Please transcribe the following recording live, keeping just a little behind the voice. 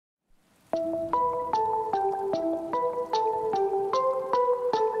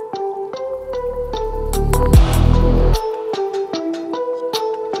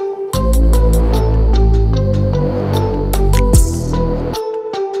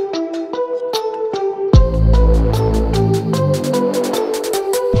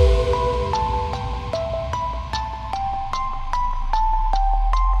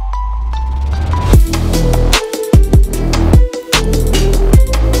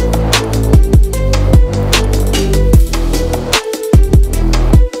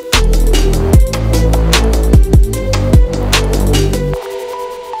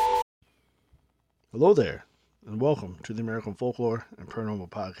Hello there, and welcome to the American Folklore and Paranormal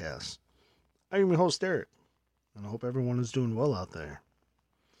Podcast. I am your host, Derek, and I hope everyone is doing well out there.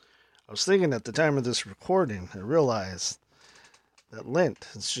 I was thinking at the time of this recording, I realized that Lent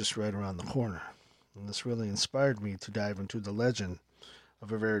is just right around the corner, and this really inspired me to dive into the legend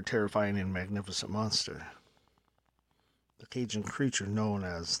of a very terrifying and magnificent monster, the Cajun creature known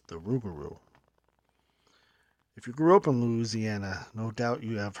as the Rougarou. If you grew up in Louisiana, no doubt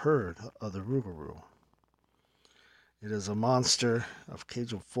you have heard of the Rougarou. It is a monster of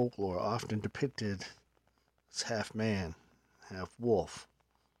Cajun folklore often depicted as half man, half wolf,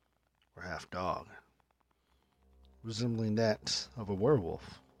 or half dog, resembling that of a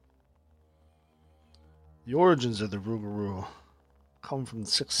werewolf. The origins of the Rougarou come from the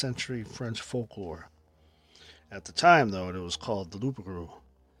 6th century French folklore. At the time, though, it was called the Loup-garou,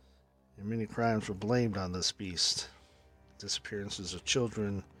 and many crimes were blamed on this beast. Disappearances of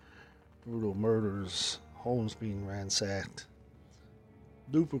children, brutal murders, homes being ransacked.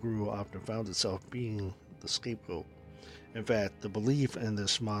 Loup-garou often found itself being the scapegoat. In fact, the belief in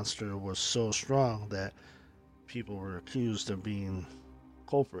this monster was so strong that people were accused of being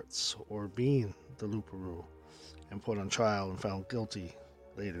culprits or being the Loup-garou and put on trial and found guilty,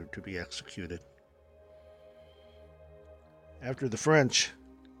 later to be executed. After the French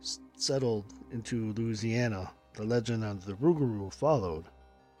settled into Louisiana, the legend of the Rougarou followed.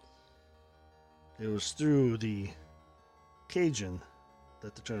 It was through the Cajun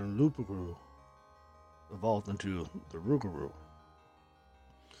that the term Loup-garou evolved into the Rougarou.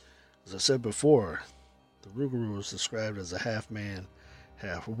 As I said before, the Rougarou is described as a half-man,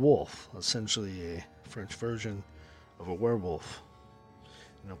 half-wolf, essentially a French version of a werewolf.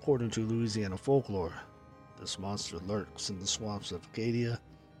 And according to Louisiana folklore, this monster lurks in the swamps of Acadia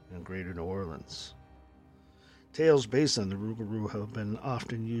and Greater New Orleans. Tales based on the Rougarou have been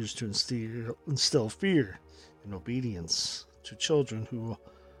often used to instill fear and obedience to children who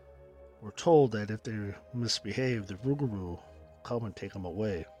were told that if they misbehaved, the Rougarou would come and take them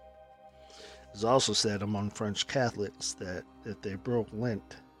away. It is also said among French Catholics that if they broke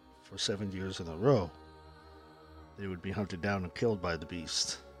Lent for 7 years in a row, they would be hunted down and killed by the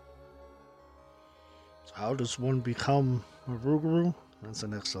beast. So how does one become a Rougarou? That's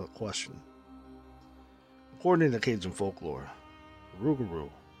an excellent question. According to Cajun folklore, a Rougarou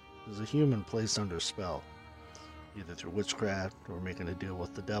is a human placed under a spell, either through witchcraft or making a deal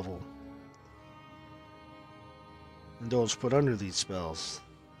with the devil. And those put under these spells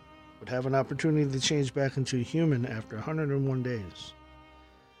would have an opportunity to change back into a human after 101 days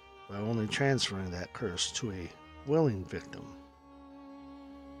by only transferring that curse to a willing victim.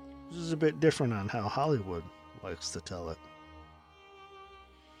 This is a bit different on how Hollywood likes to tell it.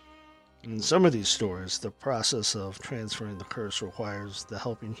 In some of these stories, the process of transferring the curse requires the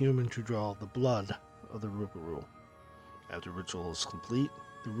helping human to draw the blood of the Rougarou. After the ritual is complete,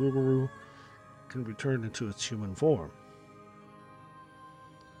 the Rougarou can return into its human form.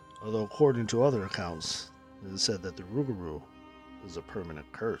 Although according to other accounts, it is said that the Rougarou is a permanent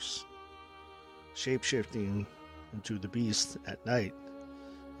curse, shape-shifting into the beast at night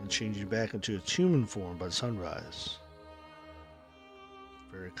and changing back into its human form by sunrise.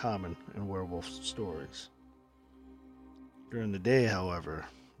 Very common in werewolf stories. During the day, however,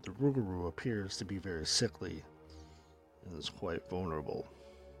 the Rougarou appears to be very sickly and is quite vulnerable.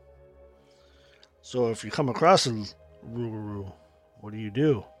 So if you come across a Rougarou, what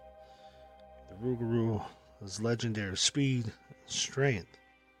do? The Rougarou has legendary speed and strength,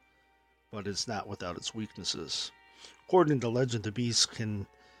 but it's not without its weaknesses. According to legend, the beast can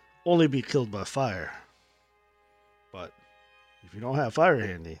only be killed by fire. But if you don't have fire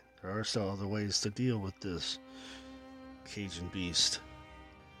handy, there are still other ways to deal with this Cajun beast.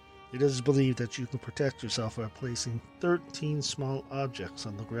 It is believed that you can protect yourself by placing 13 small objects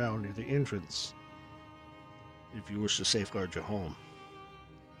on the ground near the entrance if you wish to safeguard your home.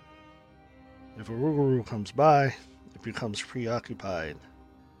 If a Rougarou comes by, it becomes preoccupied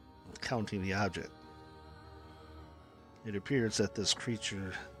with counting the object. It appears that this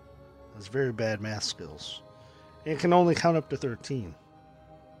creature has very bad math skills and can only count up to 13.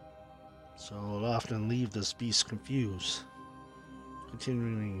 So it'll often leave this beast confused,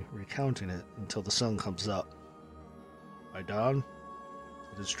 continually recounting it until the sun comes up. By dawn,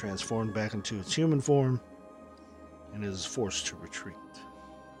 it is transformed back into its human form and is forced to retreat.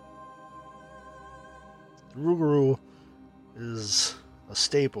 The Rougarou is a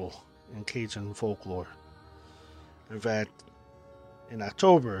staple in Cajun folklore. In fact, in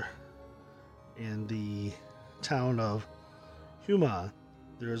October, in the town of Human,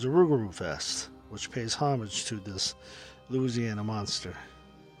 there is a Rougarou Fest, which pays homage to this Louisiana monster.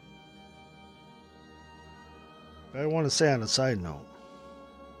 But I want to say on a side note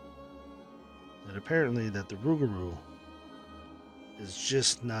that apparently that the Rougarou is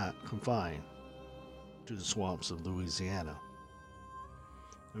just not confined to the swamps of Louisiana.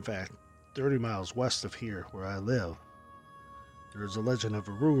 In fact, 30 miles west of here where I live, there is a legend of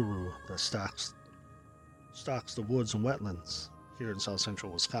a Rougarou that stalks the woods and wetlands here in south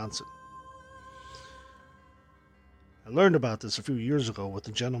central Wisconsin. I learned about this a few years ago with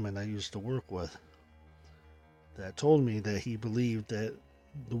a gentleman I used to work with that told me that he believed that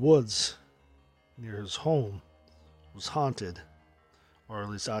the woods near his home was haunted, or at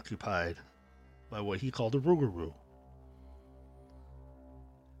least occupied, by what he called a Rougarou.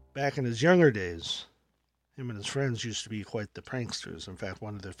 Back in his younger days, him and his friends used to be quite the pranksters. In fact,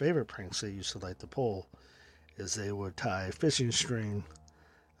 one of their favorite pranks they used to like to pull is they would tie fishing string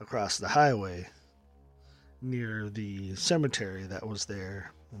across the highway near the cemetery that was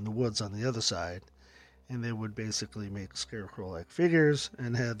there in the woods on the other side, and they would basically make scarecrow-like figures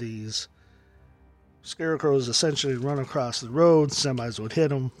and have these scarecrows essentially run across the road. Semis would hit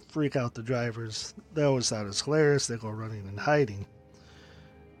them, freak out the drivers. They always thought it was hilarious. They go running and hiding.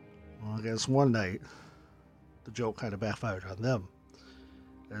 Well, I guess one night the joke kind of backfired on them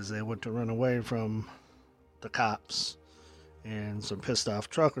as they went to run away from the cops and some pissed off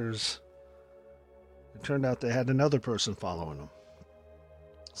truckers. It turned out they had another person following them.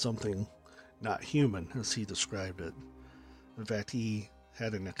 Something not human, as he described it. In fact, he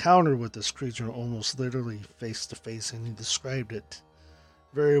had an encounter with this creature almost literally face to face, and he described it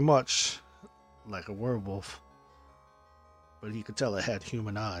very much like a werewolf, but he could tell it had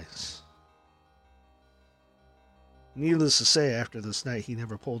human eyes. Needless to say, after this night, he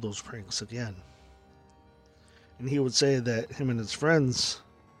never pulled those pranks again. And he would say that him and his friends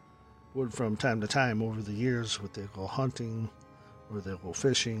would, from time to time over the years, would they go hunting or they go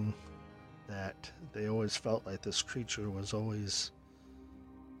fishing, that they always felt like this creature was always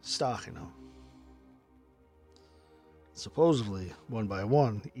stalking them. Supposedly, one by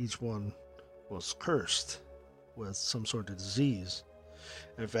one, each one was cursed with some sort of disease.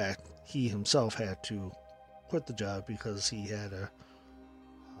 In fact, he himself had to quit the job because he had a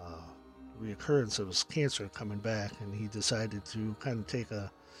reoccurrence of his cancer coming back, and he decided to kind of take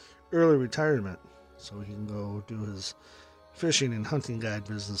a early retirement so he can go do his fishing and hunting guide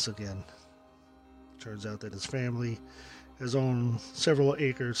business again. Turns out that his family has owned several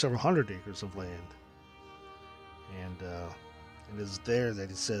hundred acres of land, and it is there that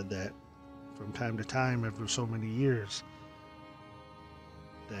he said that from time to time, every so many years,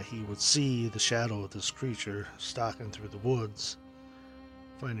 that he would see the shadow of this creature stalking through the woods,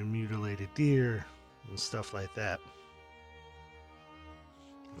 finding mutilated deer and stuff like that.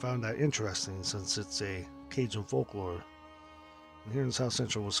 I found that interesting since it's a Cajun folklore. And here in south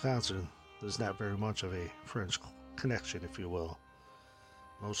central Wisconsin, there's not very much of a French connection, if you will.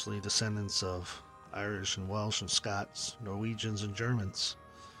 Mostly descendants of Irish and Welsh and Scots, Norwegians and Germans.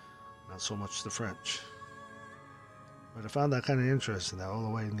 Not so much the French. But I found that kind of interesting that all the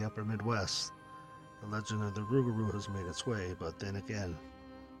way in the upper Midwest, the legend of the Rougarou has made its way. But then again,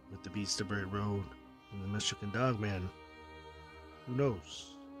 with the Beast of Bray Road and the Michigan Dogman, who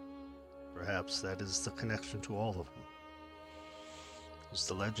knows? Perhaps that is the connection to all of them. It's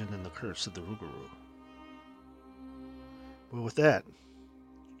the legend and the curse of the Rougarou. But with that,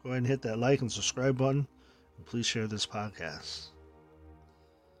 go ahead and hit that like and subscribe button, and please share this podcast.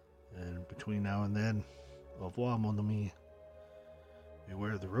 And between now and then, au revoir, mon ami.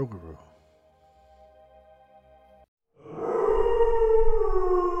 Beware the Rougarou.